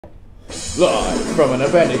Live from an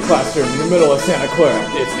abandoned classroom in the middle of Santa Clara,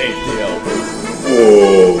 it's HDL.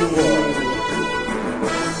 Whoa.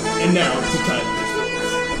 And now to time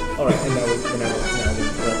this. Alright, and now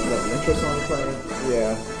the intro song playing.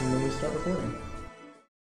 Yeah, and then we start recording.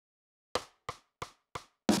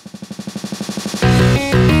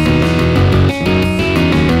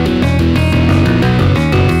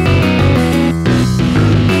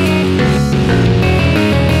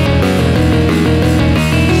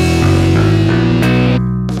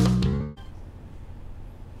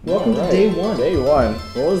 Welcome to day one. Day one.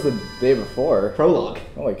 What was the day before? Prologue.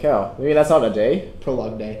 Holy cow. Maybe that's not a day?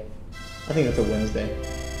 Prologue day. I think that's a Wednesday.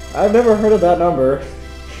 I've never heard of that number.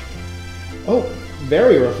 Oh,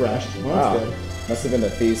 very refreshed. Well, Wow. that's good. Must have been a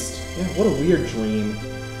feast. Yeah, what a weird dream.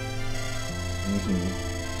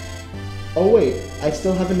 Oh wait, I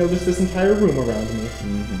still haven't noticed this entire room around me.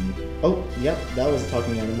 Oh, yep, that was a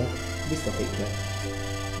talking animal. We still hate Kit.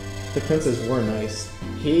 The princes were nice.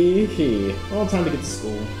 Hee. Well, time to get to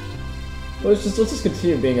school. Let's just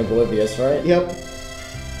continue being oblivious, right? Yep.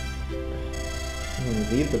 I'm gonna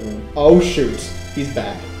leave the room. Oh shoot, he's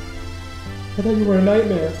back. I thought you were a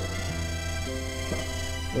nightmare.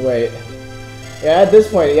 Wait. Yeah, at this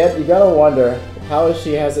point, you gotta wonder how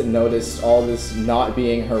she hasn't noticed all this not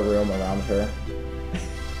being her room around her.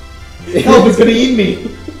 Help, it's gonna eat me!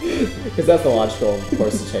 Because that's the logical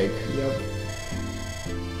course to take. Yep.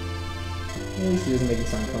 At least he doesn't make it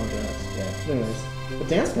sign contracts. Yeah. Anyways, a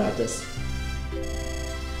dance practice.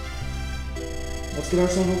 Let's get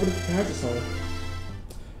ourselves over to the practice hall.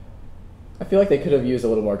 I feel like they could have used a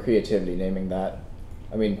little more creativity naming that.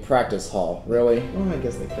 I mean, practice hall. Really? Well, I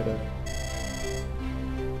guess they could have.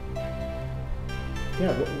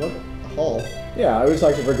 Yeah, what? A hall? Yeah, I always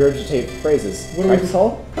like to regurgitate phrases. What are we- Practice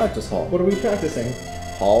hall? Practice hall. What are we practicing?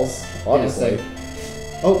 Halls? Obviously.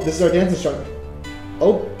 Oh, this is our dance instructor.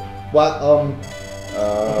 Oh, what?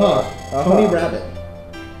 Tony Rabbit.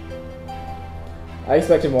 I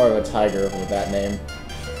expected more of a tiger with that name.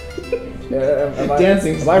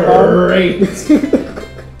 Dancing's am I wrong? great.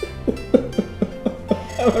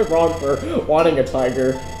 Am I wrong for wanting a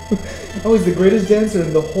tiger? Oh, he's the greatest dancer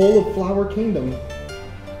in the whole of Flower Kingdom.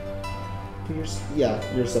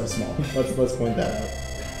 You're so small. Let's point that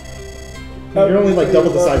out. You're only like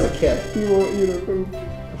double the size of Kit. He won't eat a poop.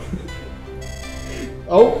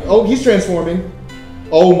 Oh, he's transforming.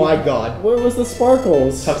 Oh my god. Where was the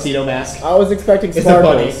sparkles? Tuxedo mask. I was expecting It's a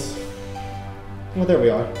sparkles. Well, there we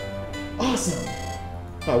are. Awesome.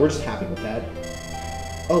 Oh, we're just happy with that.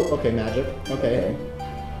 Oh, okay, magic. Okay.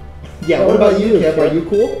 Yeah, what about you, Kip? Are you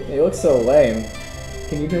cool? You look so lame.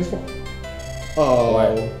 Can you transform? Oh.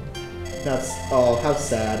 What? That's... Oh, how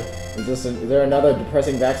sad. Is there another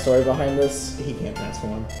depressing backstory behind this? He can't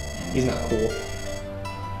transform. He's not cool.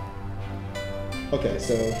 Okay,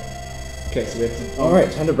 so we have to...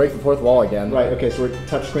 Alright, time to break the fourth wall again. Right, okay, so we're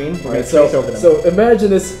touchscreen. We're Alright, gonna trace over them. so imagine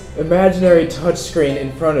this imaginary touchscreen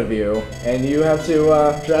in front of you, and you have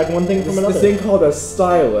to, drag one thing from another. this thing called a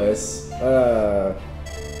stylus.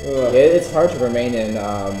 It's hard to remain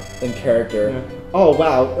in character. Yeah. Oh,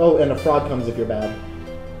 wow. Oh, and a frog comes if you're bad.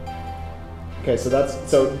 Okay, so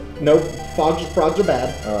no, frogs are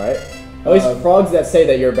bad. Alright. At least frogs that say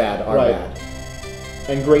that you're bad are right. bad.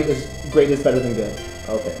 And great is better than good.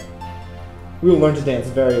 Okay. We will learn to dance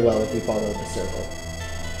very well if we follow the circle.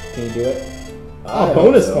 Can you do it? I Oh,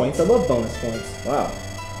 bonus hope so. points. I love bonus points. Wow.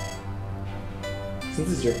 Since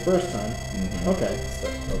this is your first time. Okay.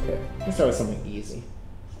 Okay. Let's start with something easy.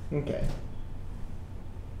 Okay.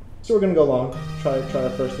 So we're gonna go along. Try our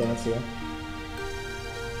first dance here.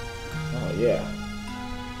 Oh yeah.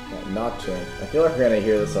 Yeah, Nocturne. I feel like we're gonna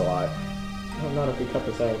hear this a lot. Oh, not if we cut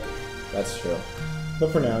this out. That's true.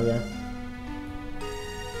 But for now, yeah.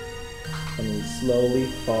 And we slowly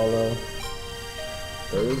follow.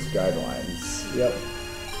 Those guidelines. Yep.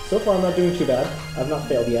 So far, I'm not doing too bad. I've not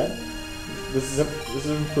failed yet. This is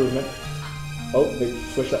an improvement. Oh, they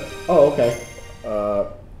switched up. Oh, okay.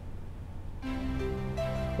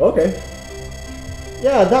 Okay.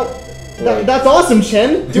 Yeah, that's awesome,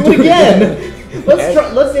 Chen. Do it again.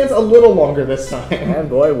 Let's dance a little longer this time. And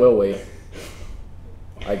boy, will we.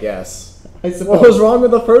 I guess. I suppose. What was wrong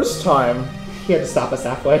with the first time? He had to stop us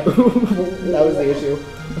halfway. That was the issue.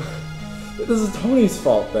 This is Tony's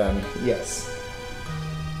fault then. Yes.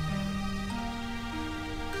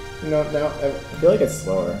 No, I feel like it's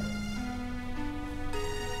slower.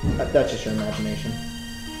 that's just your imagination.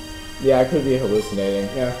 Yeah, I could be hallucinating.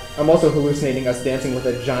 Yeah, I'm also hallucinating us dancing with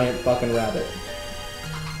a giant fucking rabbit.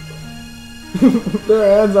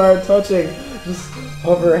 Their hands aren't touching. Just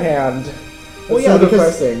hover hand. Well, It's yeah, so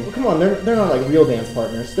because depressing. well, come on, they're not like real dance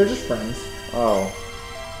partners. They're just friends. Oh.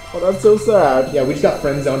 Oh, that's so sad. Yeah, we just got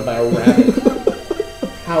friend zoned by a rabbit.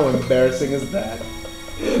 How embarrassing is that?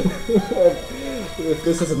 If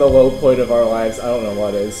this isn't the low point of our lives, I don't know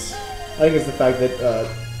what is. I think it's the fact that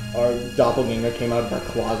our doppelganger came out of our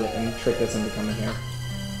closet and tricked us into coming here.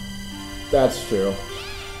 That's true.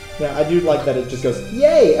 Yeah, I do like that it just goes,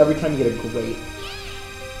 yay, every time you get a great.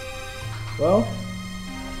 Well.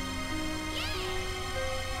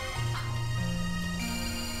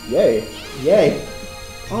 Yay. Yay.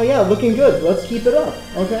 Oh yeah, looking good. Let's keep it up,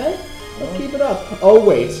 okay? Let's keep it up. Oh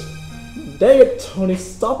wait. Dang it, Tony,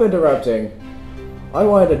 stop interrupting. I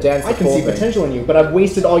wanted to dance the I can whole see thing. potential in you, but I've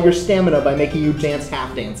wasted all your stamina by making you dance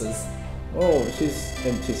half dances. Oh, she's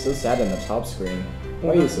so sad in the top screen.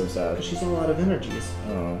 Why are you so sad? She's all out of energies.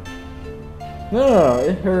 Oh.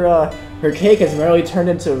 No, her cake has merely turned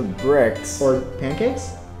into bricks. Or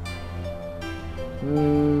pancakes?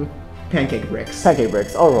 Hmm. Pancake bricks. Pancake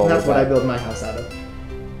bricks. I'll roll. That's with what I that. build my house out of.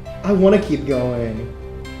 I want to keep going.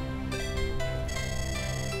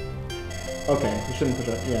 Okay, we shouldn't push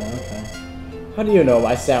up. Yeah, okay. How do you know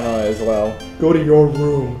my stamina is low? Go to your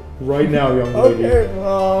room right now, young lady. Okay,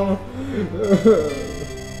 Mom.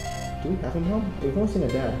 Do we have him home? We've only seen a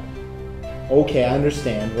dad. Okay, I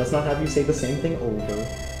understand. Let's not have you say the same thing over.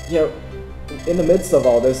 Yeah, in the midst of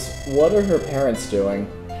all this, what are her parents doing?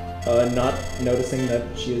 Not noticing that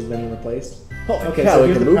she has been replaced. Holy Okay, cow, so we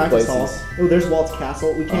here's can the move practice places. hall. Oh, there's Walt's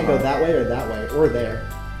castle. We can't go that way or that way or there.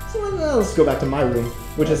 So let's go back to my room,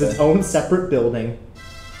 which is its own separate building.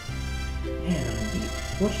 Man, I'm beat.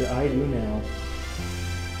 What should I do now?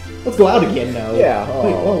 Let's go out again now. Yeah.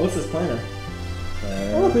 Wait, Oh. whoa, what's this planner?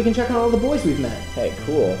 Oh, look, we can check out all the boys we've met. Hey,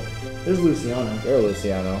 cool. There's Luciano. You're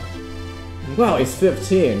Luciano. Wow, he's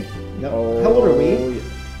 15. Yep. Oh, How old are we?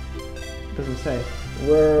 Doesn't say.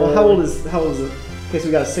 We're... Well, how old is it? Okay, so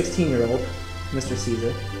we got a 16-year-old, Mr.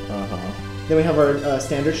 Caesar. Uh-huh. Then we have our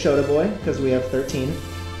standard Shota boy, because we have 13.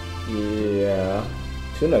 Yeah.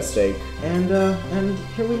 Tuna steak. And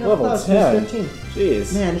here we have Level us, 10. who's 13.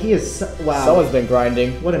 Jeez. Man, he is wow. Someone's been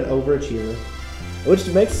grinding. What an overachiever. Which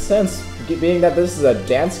makes sense, being that this is a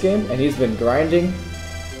dance game and he's been grinding.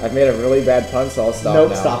 I've made a really bad pun, so I'll stop Nope,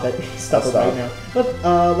 now. stop it. Stop I'll it right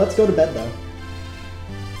now. Let's go to bed though.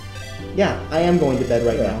 Yeah, I am going to bed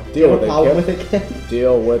right Yeah, now. deal Do you have with a it, problem kid. with it, Ken?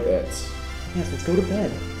 Deal with it. Yes, let's go to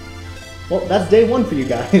bed. Well, that's day 1 for you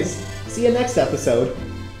guys. See you next episode.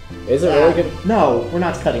 Is it really good? No, we're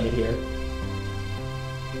not cutting it here.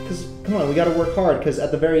 Because, come on, we gotta work hard, because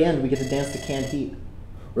at the very end, we get to dance to Canned Heat.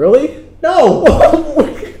 Really? No!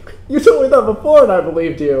 You told me that before and I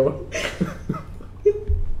believed you.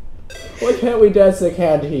 Why can't we dance to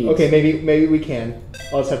Canned Heat? Okay, maybe we can.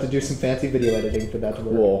 I'll just have to do some fancy video editing for that to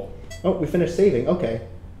work. Cool. Oh, we finished saving. Okay.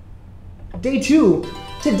 Day 2.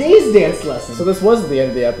 Today's dance lesson. So this wasn't the end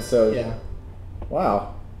of the episode. Yeah.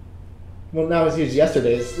 Wow. Well, now it's used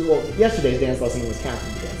yesterday's. Well, yesterday's dance lesson was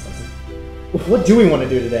Catherine's dance lesson. What do we want to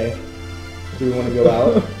do today? Do we want to go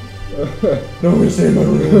out? No, we're gonna stay in my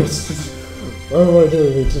room. I don't want to do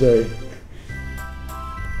anything today.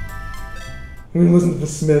 We're gonna listen to the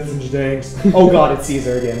Smiths and Jadanks. Oh god, it's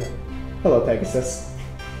Caesar again. Hello, Pegasus.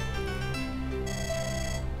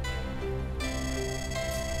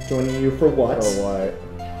 Joining you for what? For what?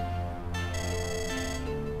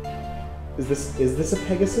 Is this a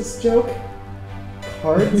Pegasus joke?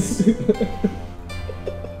 Cards?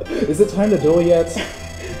 Is it time to duel yet?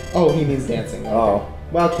 Oh, he means dancing. Okay. Oh.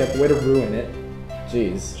 Wow, Kip, way to ruin it.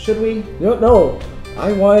 Jeez. Should we? No,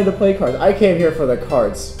 I wanted to play cards. I came here for the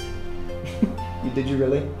cards. Did you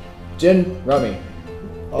really? Gin Rummy.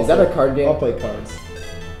 Is that a card game? I'll play cards.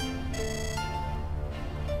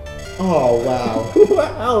 Oh, wow.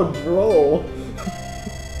 Wow, droll.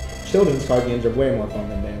 Children's card games are way more fun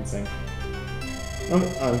than dancing.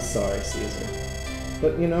 I'm sorry, Caesar.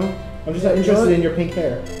 But, you know, I'm just not interested in your pink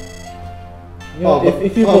hair. You know,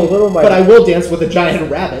 if you belittle my... But I will dance with a giant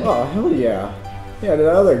rabbit. Oh, hell yeah. Yeah, the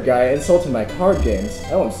other guy insulted my card games.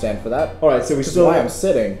 I won't stand for that. Alright, so we This is still why I'm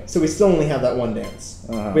sitting. So we still only have that one dance.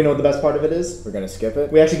 Uh-huh. We know what the best part of it is? We're gonna skip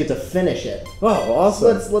it? We actually get to finish it. Oh,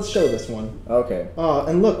 awesome. So let's show this one. Okay.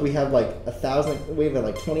 And look, we have like 1,000. We have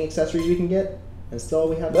like 20 accessories we can get, and still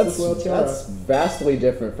we have this royal tiara. That's vastly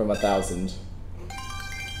different from 1,000.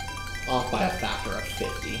 Off by a factor of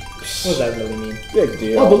 50. What does that really mean? Big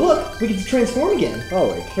deal. Oh, but look, we get to transform again.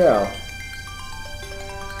 Holy cow.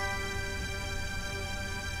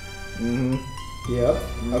 Mm-hmm. Yep.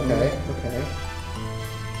 Okay. Okay.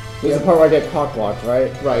 This is the part where I get cock blocked,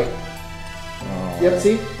 right? Right. Oh. Yep.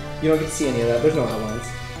 See, you don't get to see any of that. There's no outlines.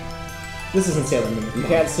 This isn't Sailor Moon. You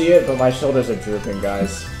can't see it, but my shoulders are drooping,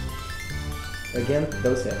 guys. Again,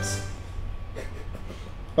 those hips.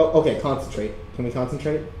 Oh, okay. Concentrate. Can we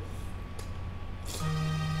concentrate?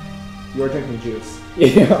 You're drinking juice.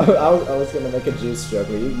 Yeah, I was gonna make a juice joke,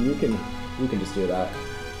 but you can just do that.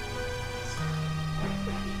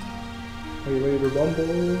 Are you ready to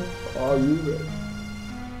rumble? Are you ready?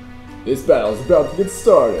 This battle's about to get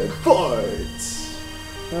started. Fight!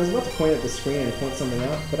 I was about to point at the screen and point something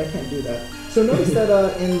out, but I can't do that. So notice that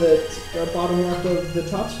in the bottom left of the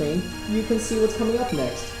top screen, you can see what's coming up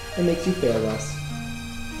next. It makes you fail less.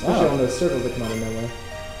 Especially on those circles that come out of nowhere.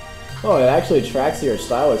 Oh, it actually tracks your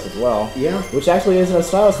stylus as well. Yeah. Which actually isn't a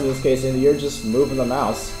stylus in this case, and you're just moving the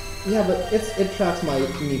mouse. Yeah, but it tracks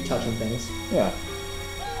me touching things. Yeah.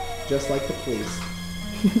 Just like the police.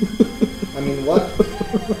 I mean, what?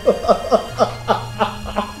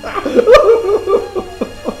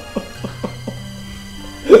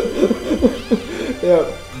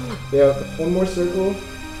 Yep. One more circle,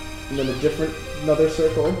 and then another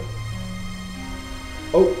circle.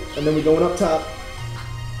 Oh, and then we're going up top.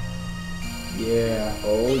 Yeah.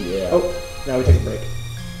 Oh, yeah. Oh, now we take a break.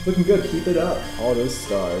 Looking good, keep it up. All those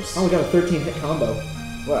stars. Oh, we got a 13-hit combo.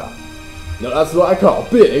 Wow. Now that's what I call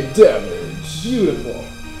big damage. Beautiful.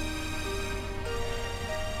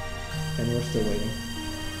 And we're still waiting.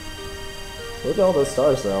 Look at all those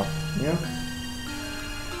stars, though. Yeah.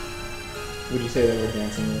 Would you say that we're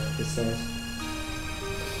dancing with the stars?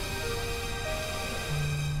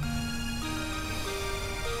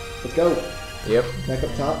 Let's go. Yep. Back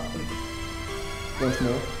up top. Once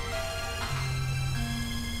more.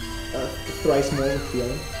 Thrice more with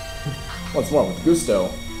feeling. Once more with gusto.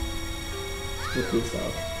 With gusto.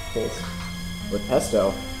 Pulse. With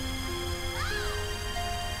pesto.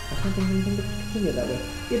 I can't think of anything to continue that way.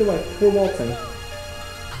 Either way, we're waltzing.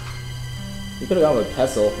 You could have gone with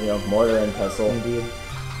pestle, you know, mortar and pestle. Indeed.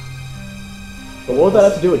 But what would that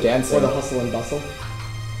have to do with dancing? Or the hustle and bustle.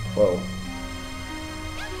 Whoa.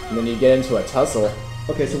 And then you get into a tussle.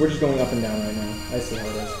 Okay, so we're just going up and down right now. I see how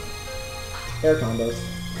it is. Air combos.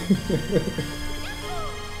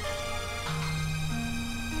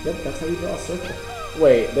 Yep, that's how you draw a circle.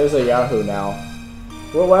 Wait, there's a Yahoo now.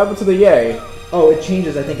 What happened to the yay? Oh, it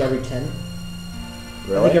changes, I think, every 10.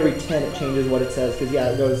 Really? I think every 10 it changes what it says, because, yeah,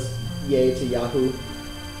 it goes yay to Yahoo.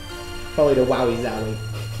 Probably to Wowie Zowie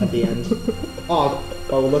at the end. Oh,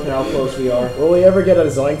 look at how close we are. Will we ever get a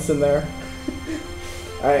Zoinks in there?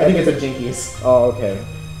 I think it's a Jinkies. Oh, okay.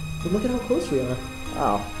 But look at how close we are.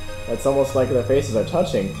 Wow. It's almost like their faces are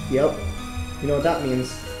touching. Yep. You know what that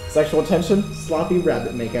means? Sexual tension? Sloppy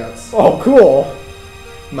rabbit makeouts. Oh, cool!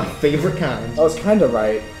 My favorite kind. I was kinda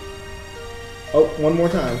right. Oh, one more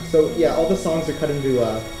time. So, yeah, all the songs are cut into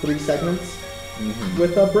 3 segments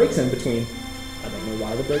with breaks in between. I don't know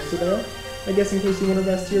why the breaks are there. I guess in case you want to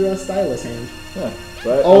rest your stylus hand. Yeah,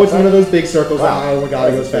 but oh, it's one of those big circles. Wow. Oh my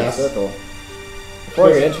god, it goes fast. Circle. Before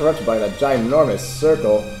I get interrupted by that ginormous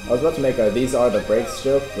circle, I was about to make a "these are the breaks"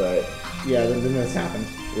 joke, but yeah, then this happened.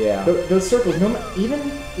 Yeah. Those circles, even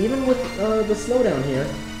with the slowdown here,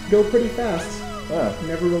 go pretty fast. Yeah.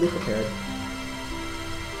 Never really prepared.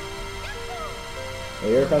 Well,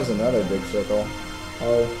 here comes another big circle.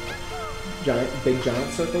 Oh, big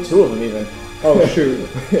giant circles. 2 of them even. Oh shoot.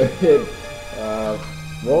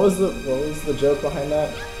 What was the joke behind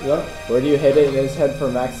that? What? Where do you hit it in his head for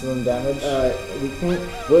maximum damage? Weak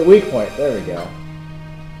point. Weak point. There we go.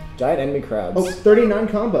 Giant enemy crabs. Oh, 39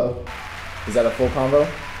 combo. Is that a full combo?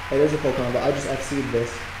 It is a full combo. I just XC'd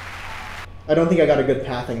this. I don't think I got a good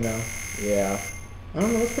pathing though. Yeah. I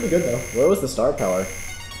don't know. It's pretty good though. Where was the star power?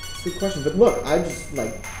 It's a good question. But look, I just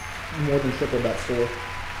like more than tripled that score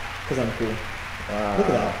because I'm cool. Wow. Look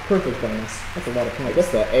at that. Perfect bonus. That's a lot of points. I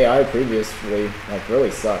guess the AI previously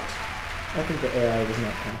really sucked. I think the AI was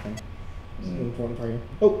not pathing. It's an important part here.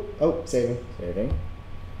 Oh, saving. Saving.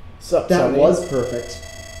 Sup, That Tony? was perfect.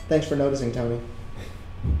 Thanks for noticing, Tony.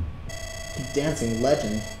 Dancing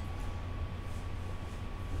legend.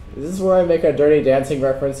 Is this where I make a Dirty Dancing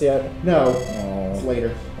reference yet? No, Oh. it's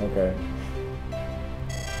later. Okay.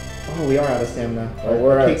 Oh, we are out of stamina. Oh,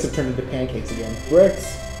 Our cakes have turned into pancakes again.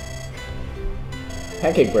 Bricks.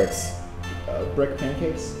 Pancake bricks. Brick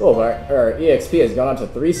pancakes. Oh, our EXP has gone on to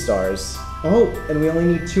 3 stars. Oh, and we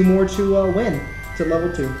only need 2 more to win to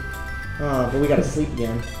level 2. But we gotta sleep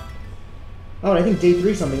again. Oh, and I think day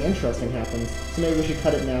 3 something interesting happens. So maybe we should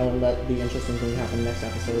cut it now and let the interesting thing happen next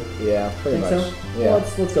episode. Yeah, pretty Think much. so? Yeah. Well,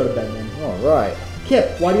 let's go to bed then. All right.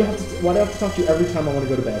 Kip, why do I have to talk to you every time I want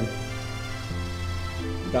to go to bed?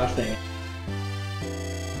 Gosh dang it.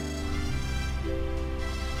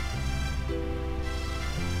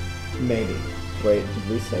 Maybe. Wait, did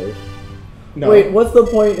we save? No. Wait, what's the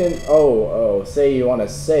point in... Oh, say you want to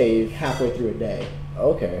save... Halfway through a day.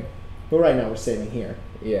 Okay. But right now we're saving here.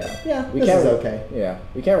 Yeah. Yeah, We this can't is okay. Yeah.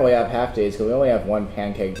 We can't really have half days because we only have one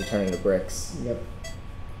pancake to turn into bricks. Yep.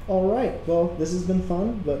 All right. Well, this has been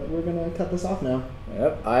fun, but we're gonna cut this off now.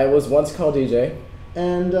 Yep. I was once called DJ.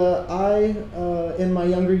 And I, in my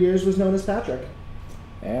younger years, was known as Patrick.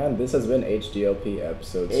 And this has been HDLP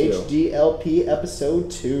episode 2. HDLP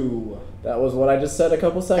episode 2. That was what I just said a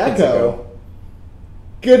couple seconds Echo. ago.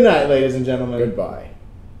 Good night, ladies and gentlemen. Goodbye.